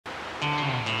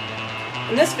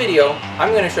In this video,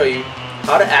 I'm going to show you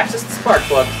how to access the spark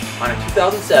plugs on a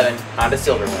 2007 Honda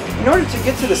Silverwing. In order to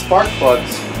get to the spark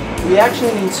plugs, we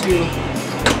actually need to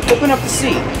open up the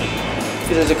seat,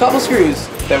 because there's a couple screws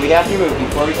that we have to remove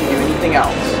before we can do anything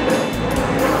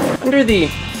else. Under the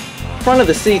front of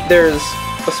the seat, there's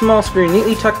a small screw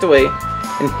neatly tucked away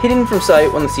and hidden from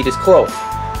sight when the seat is closed.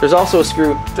 There's also a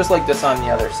screw just like this on the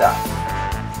other side.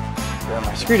 Grab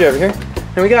my screwdriver here,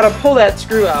 and we gotta pull that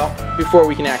screw out before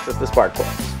we can access the spark plugs.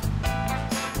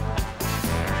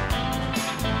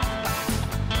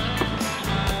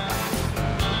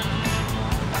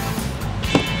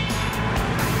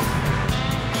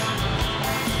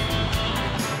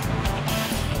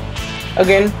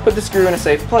 Again, put the screw in a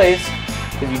safe place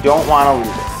because you don't want to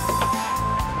lose it.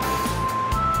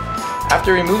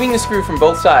 After removing the screw from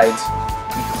both sides,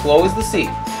 we close the seat.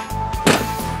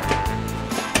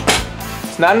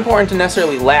 It's not important to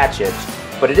necessarily latch it,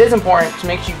 but it is important to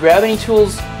make sure you grab any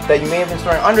tools that you may have been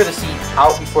storing under the seat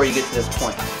out before you get to this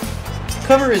point. The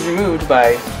cover is removed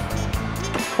by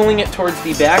pulling it towards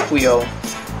the back wheel,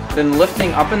 then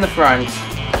lifting up in the front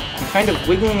and kind of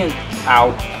wiggling it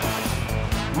out.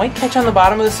 It might catch on the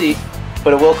bottom of the seat,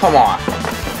 but it will come off.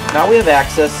 Now we have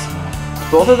access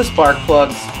to both of the spark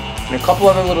plugs and a couple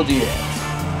other little doodads.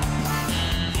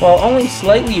 While only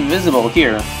slightly visible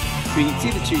here, we can see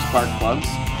the two spark plugs,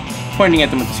 pointing at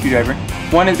them with the screwdriver.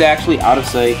 One is actually out of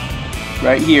sight,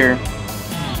 right here.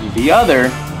 The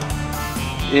other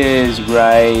is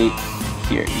right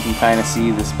here. You can kind of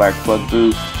see the spark plug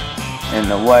boot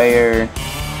and the wire.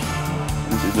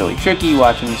 This is really tricky,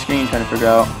 watching the screen, trying to figure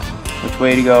out which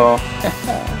way to go.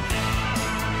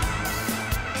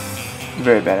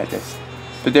 Very bad at this.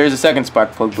 But there's a second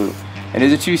spark plug boot. It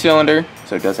is a 2-cylinder,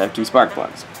 so it does have 2 spark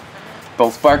plugs.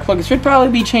 Both spark plugs should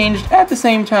probably be changed at the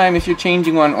same time if you're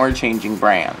changing one or changing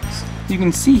brands. You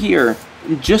can see here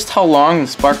just how long the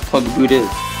spark plug boot is.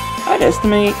 I'd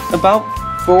estimate about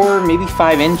 4, maybe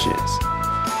 5 inches.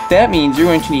 That means you're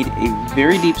going to need a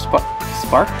very deep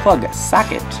spark plug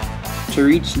socket to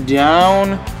reach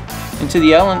down into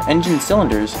the engine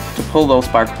cylinders to pull those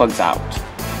spark plugs out.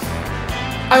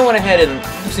 I went ahead and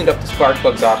loosened up the spark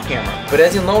plugs off camera, but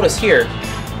as you'll notice here,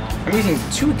 I'm using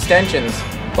 2 extensions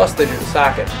plus the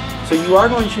socket. So you are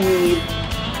going to need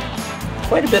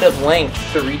quite a bit of length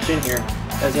to reach in here.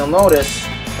 As you'll notice,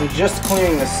 I'm just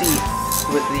clearing the seat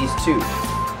with these 2.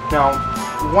 Now,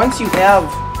 once you have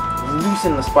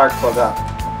loosened the spark plug up,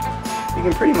 you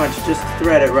can pretty much just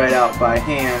thread it right out by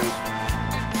hand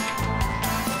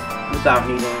without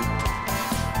needing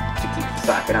to keep the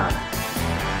socket on.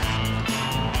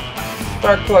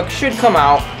 Spark plug should come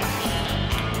out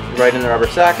right in the rubber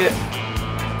socket.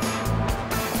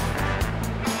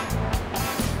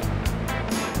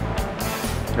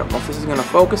 I don't know if this is going to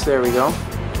focus. There we go.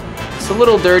 It's a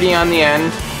little dirty on the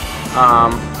end.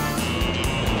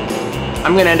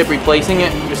 I'm going to end up replacing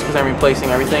it just because I'm replacing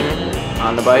everything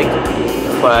on the bike,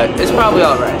 but it's probably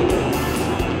alright.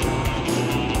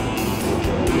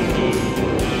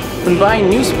 When buying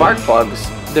new spark plugs,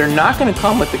 they're not going to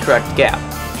come with the correct gap.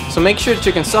 So make sure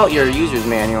to consult your user's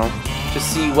manual to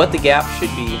see what the gap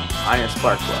should be on your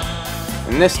spark plug.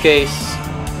 In this case,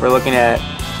 we're looking at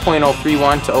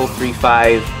 0.031 to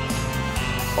 0.035,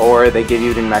 or they give you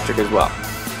it in metric as well.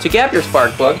 To gap your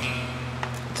spark plug,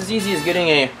 it's as easy as getting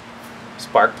a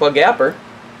spark plug gapper,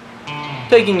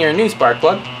 taking your new spark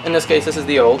plug, in this case this is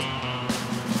the old,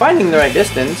 finding the right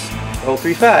distance,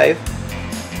 0.035,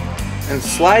 and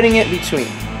sliding it between.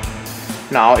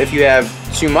 Now if you have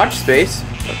too much space,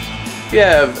 if you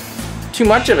have too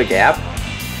much of a gap,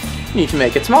 you need to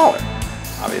make it smaller,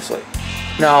 obviously.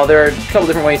 Now there are a couple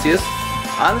different ways to do this.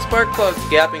 On the spark plug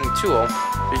gapping tool,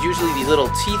 there's usually these little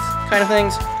teeth kind of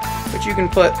things which you can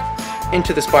put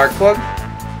into the spark plug.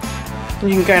 And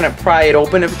you can kind of pry it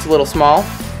open if it's a little small.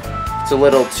 If it's a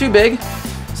little too big,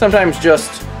 sometimes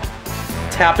just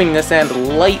tapping this end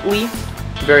lightly,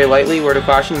 very lightly, word of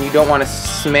caution, you don't want to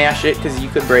smash it because you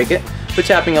could break it, but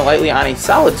tapping it lightly on a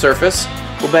solid surface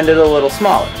will bend it a little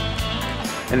smaller.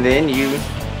 And then you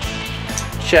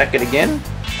check it again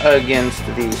against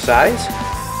the size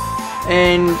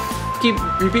and keep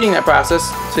repeating that process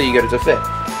until you get it to fit.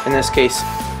 In this case,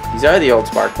 these are the old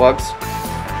spark plugs,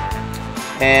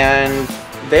 and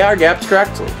they are gapped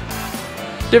correctly.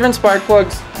 Different spark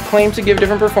plugs claim to give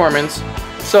different performance,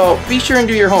 so be sure and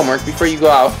do your homework before you go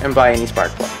out and buy any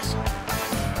spark plugs.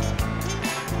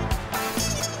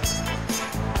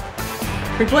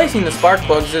 Replacing the spark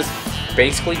plugs is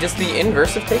basically just the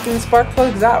inverse of taking the spark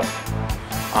plugs out.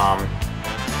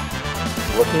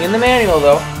 Looking in the manual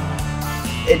though,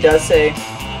 it does say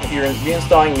if you're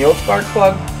reinstalling the old spark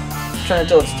plug, turn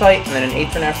until it's tight, and then an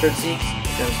 1/8 turn after it seats.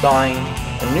 If you're installing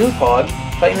a new plug,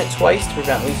 tighten it twice to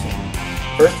prevent loosening.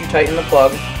 First, you tighten the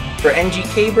plug. For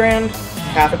NGK brand,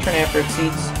 1/2 turn after it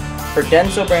seats. For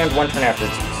Denso brand, 1 turn after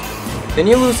it seats. Then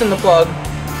you loosen the plug,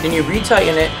 then you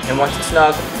retighten it, and once it's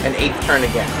snug, an 1/8 turn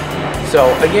again.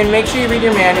 So again, make sure you read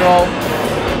your manual,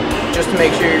 just to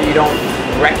make sure you don't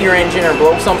wreck your engine or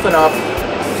blow something up,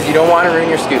 because you don't want to ruin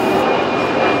your scooter.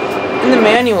 In the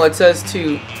manual, it says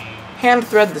to hand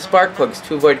thread the spark plugs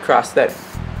to avoid cross threading.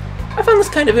 I found this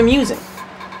kind of amusing.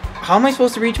 How am I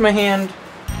supposed to reach my hand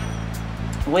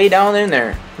way down in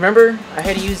there? Remember, I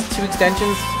had to use 2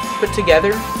 extensions put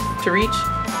together to reach?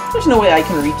 There's no way I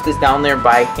can reach this down there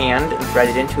by hand and thread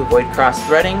it in to avoid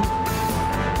cross-threading.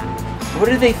 What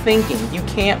are they thinking? You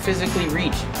can't physically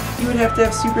reach. You would have to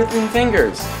have super thin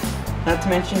fingers. Not to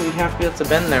mention you'd have to be able to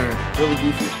bend them really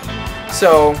goofy.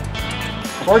 So,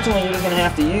 unfortunately, you're just going to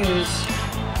have to use,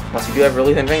 unless you do have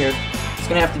really thin fingers, just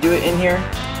going to have to do it in here.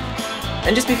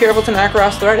 And just be careful to not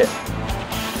cross-thread it.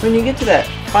 When you get to that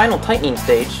final tightening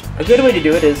stage, a good way to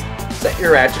do it is set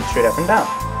your ratchet straight up and down.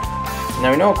 Now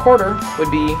we know a 1/4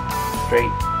 would be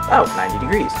straight out, 90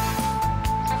 degrees.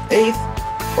 1/8,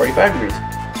 45 degrees.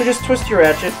 So just twist your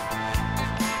ratchet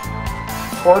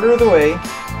 1/4 of the way,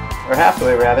 or half the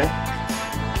way rather,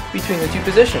 between the 2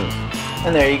 positions.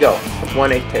 And there you go,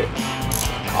 1/8 tape.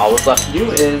 All that's left to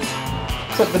do is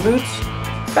put the boots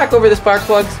back over the spark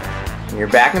plugs, and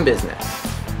you're back in business.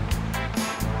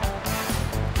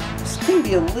 This can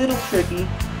be a little tricky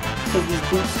because these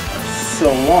boots are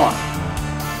so long.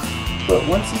 But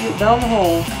once you get down the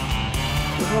hole,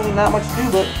 there's really not much to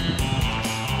do but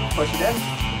push it in.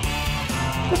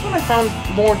 This one I found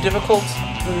more difficult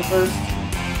than the first.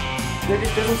 There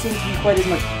just doesn't seem to be quite as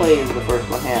much play as the first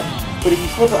one had. But if you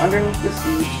slip it underneath the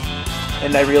seat,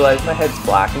 and I realize my head's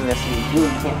blocking this and you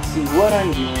really can't see what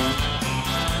I'm doing,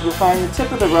 you'll find the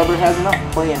tip of the rubber has enough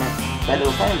play in it that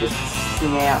it'll kind of just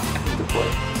snap into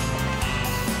place.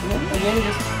 And then again,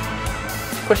 just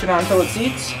push it on until it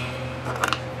seats.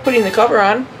 Putting the cover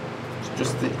on,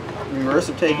 just the reverse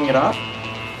of taking it off.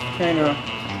 Kind of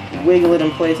wiggle it in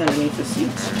place underneath the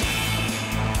seats.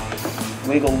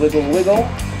 Wiggle, wiggle, wiggle.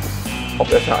 Hope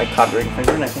that's not like copyright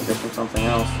infringement. I think that's from something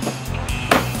else.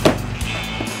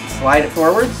 Slide it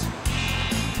forwards.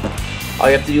 All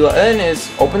you have to do then is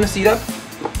open the seat up,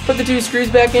 put the 2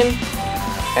 screws back in,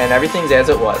 and everything's as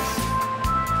it was.